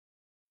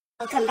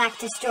Welcome back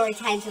to Story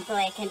Times with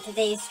Blake, and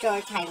today's story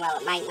time, well,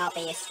 it might not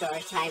be a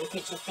story time, it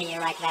could just be a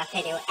regular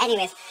video.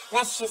 Anyways,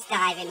 let's just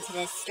dive into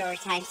this story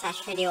time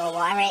 / video or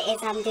whatever it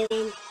is I'm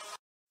doing.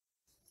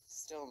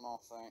 Still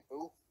nothing.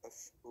 Ooh,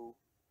 it's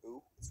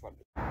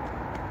wonderful.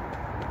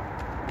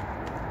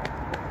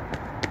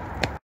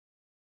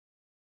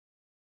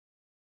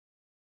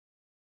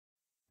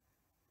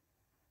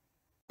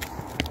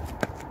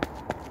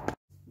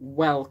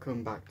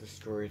 Welcome back to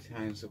Story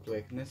Times with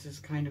Blake, and this is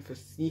kind of a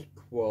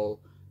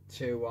sequel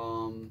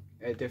to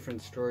a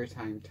different story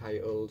time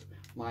titled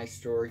My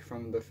Story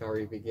from the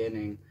Very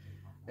Beginning.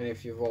 And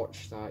if you've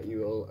watched that,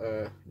 you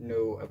will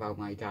know about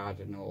my dad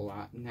and all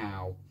that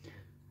now.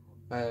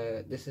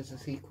 This is a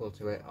sequel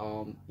to it.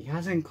 He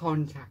hasn't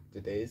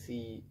contacted us.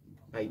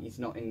 He's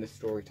not in the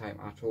story time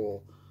at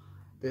all.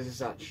 This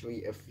is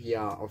actually a fear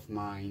of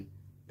mine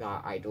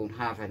that I don't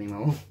have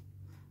anymore.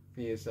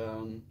 Because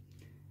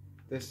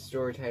this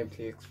story time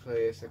takes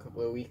place a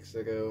couple of weeks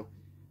ago,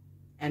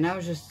 and I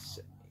was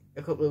just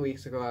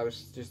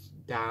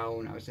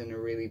down. I was in a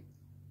really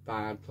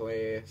bad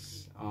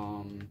place,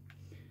 and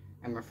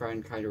my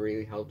friend kind of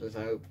really helped us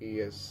out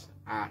because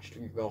I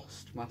actually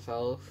lost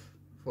myself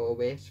for a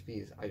bit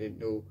because I didn't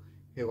know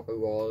who I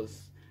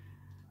was,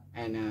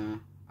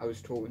 and I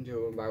was talking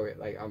to him about it.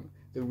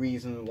 The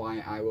reason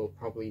why I will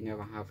probably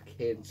never have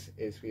kids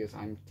is because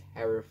I'm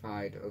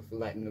terrified of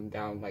letting them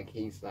down like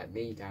he's let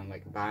me down,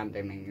 like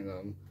abandoning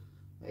them.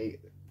 I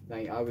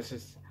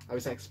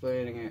was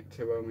explaining it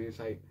to him. He was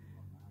like,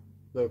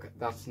 look,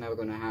 that's never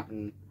gonna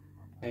happen.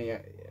 And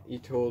he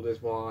told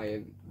us why,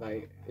 and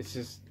it's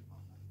just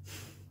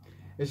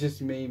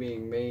me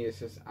being me. It's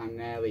just I'm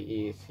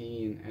nearly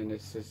 18, and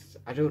it's just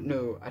I don't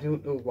know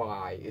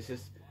why. It's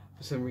just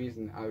for some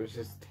reason I was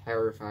just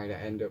terrified to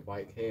end up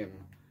like him.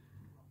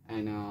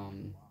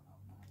 And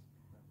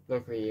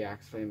luckily he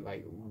explained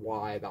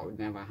why that would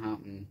never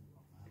happen.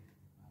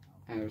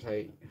 And I was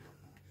like,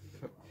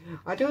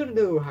 I don't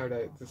know how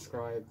to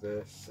describe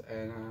this,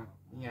 and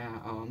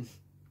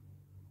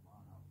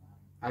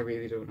I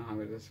really don't know how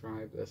to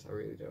describe this. I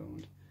really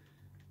don't.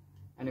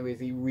 Anyways,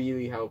 he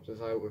really helped us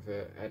out with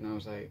it, and I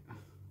was like,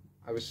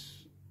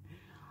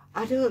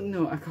 I don't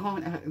know. I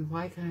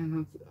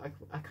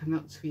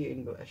cannot speak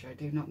English. I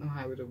do not know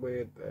how to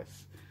word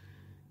this.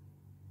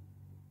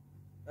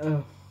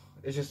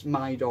 It's just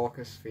my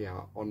darkest fear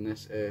on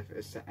this earth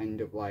is to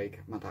end up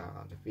like my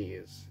dad,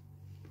 because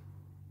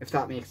if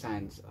that makes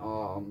sense.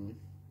 I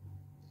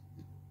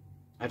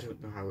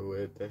don't know how to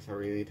word this, I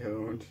really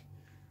don't.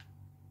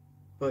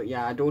 But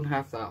yeah, I don't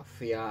have that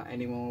fear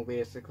anymore,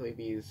 basically,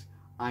 because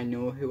I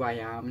know who I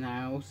am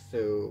now,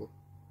 so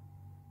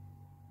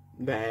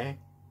there.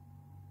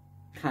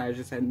 Can I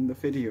just end the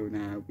video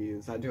now,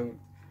 because I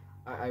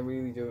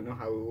really don't know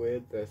how to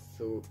word this.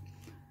 So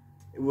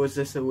was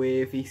this a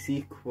wavy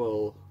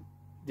sequel?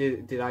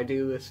 Did I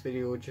do this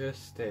video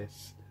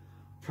justice?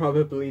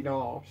 Probably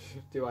not.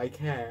 Do I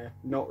care?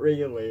 Not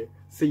really.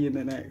 See you in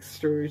the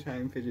next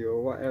storytime video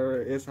or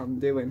whatever it is I'm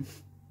doing.